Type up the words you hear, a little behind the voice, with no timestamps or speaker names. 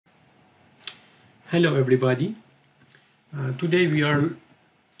Hello everybody. Today we are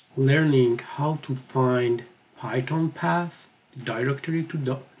learning how to find Python path, directory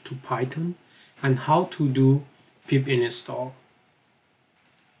to Python, and how to do pip install.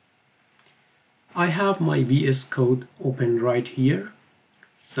 I have my VS Code open right here.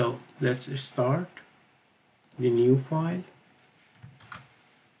 So let's start the new file.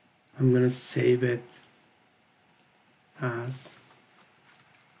 I'm gonna save it as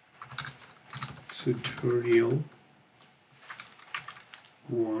tutorial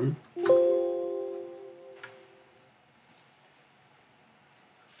 1.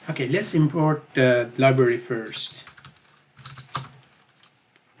 Okay, let's import the library first.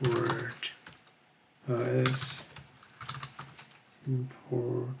 Word as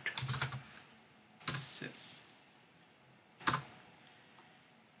import sys.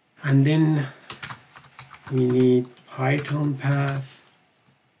 And then we need Python path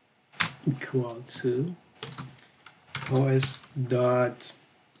equal to os dot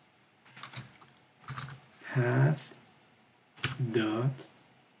path dot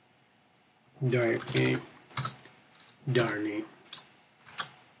direct name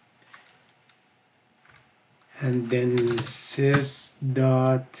and then sys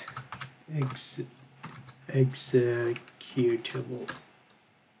dot executable.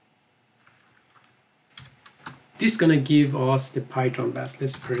 This is gonna give us the Python path.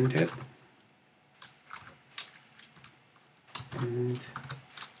 Let's print it. And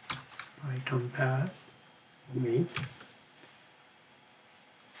Python path make.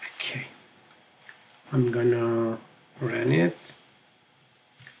 Okay, I'm gonna run it.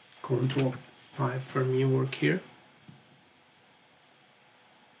 Control 5 for me work here.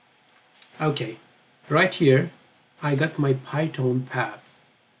 Okay, right here I got my Python path.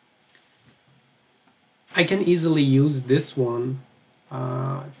 I can easily use this one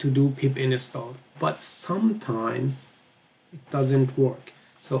to do pip install, but sometimes it doesn't work.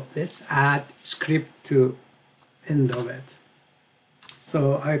 So let's add script to end of it.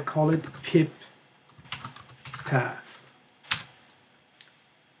 So I call it pip path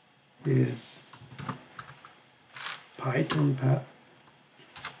is Python path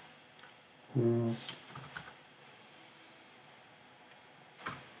was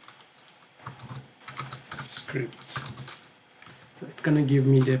scripts. So it's gonna give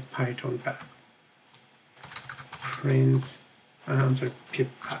me the Python path. Print, I'm sorry, pip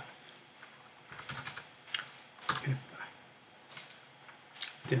path. Pip path.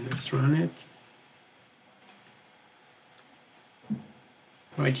 Then let's run it.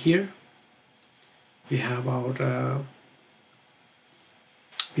 Right here, we have our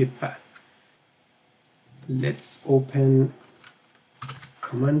pip path. Let's open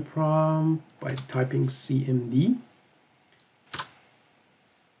command prompt by typing cmd.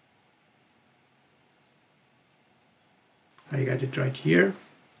 I got it right here.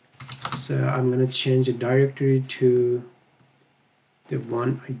 So I'm gonna change the directory to the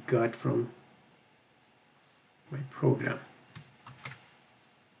one I got from my program.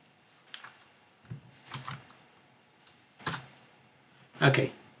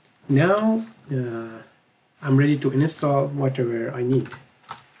 Okay, now I'm ready to install whatever I need.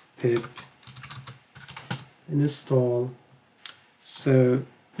 Pip install. So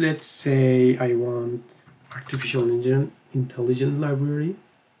let's say I want artificial intelligence library,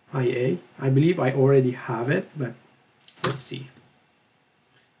 IA. I believe I already have it, but let's see.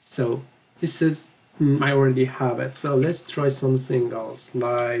 So it says I already have it. So let's try something else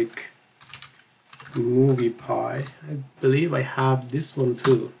like MoviePy. I believe I have this one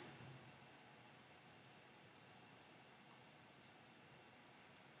too.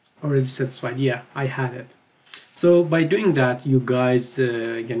 Already satisfied. Yeah, I had it. So by doing that, you guys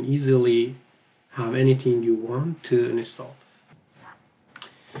can easily have anything you want to install.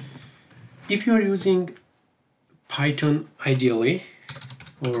 If you are using Python ideally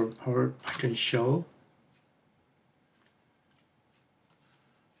or Python shell,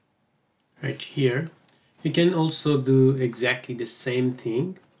 right here, you can also do exactly the same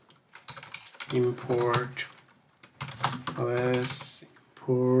thing. Import os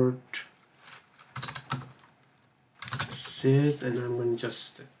import sys, and I'm going to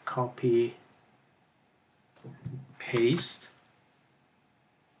just copy paste.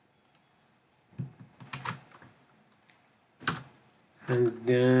 And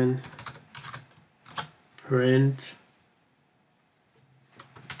then print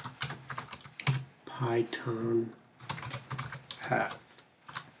Python path.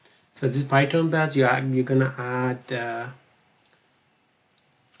 So this Python path, you're gonna add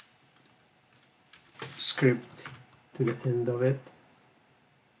script to the end of it.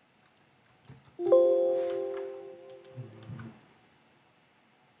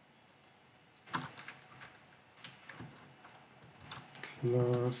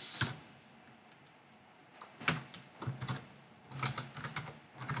 plus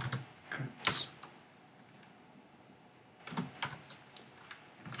scripts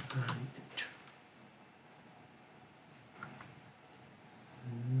and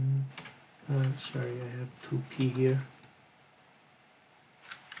enter. Sorry, I have 2p here.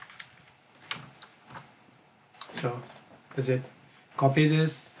 So that's it. Copy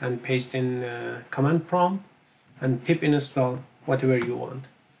this and paste in command prompt and pip install whatever you want.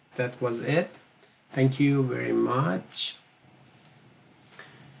 That was it. Thank you very much.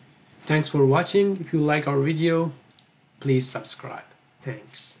 Thanks for watching. If you like our video, please subscribe.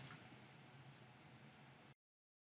 Thanks.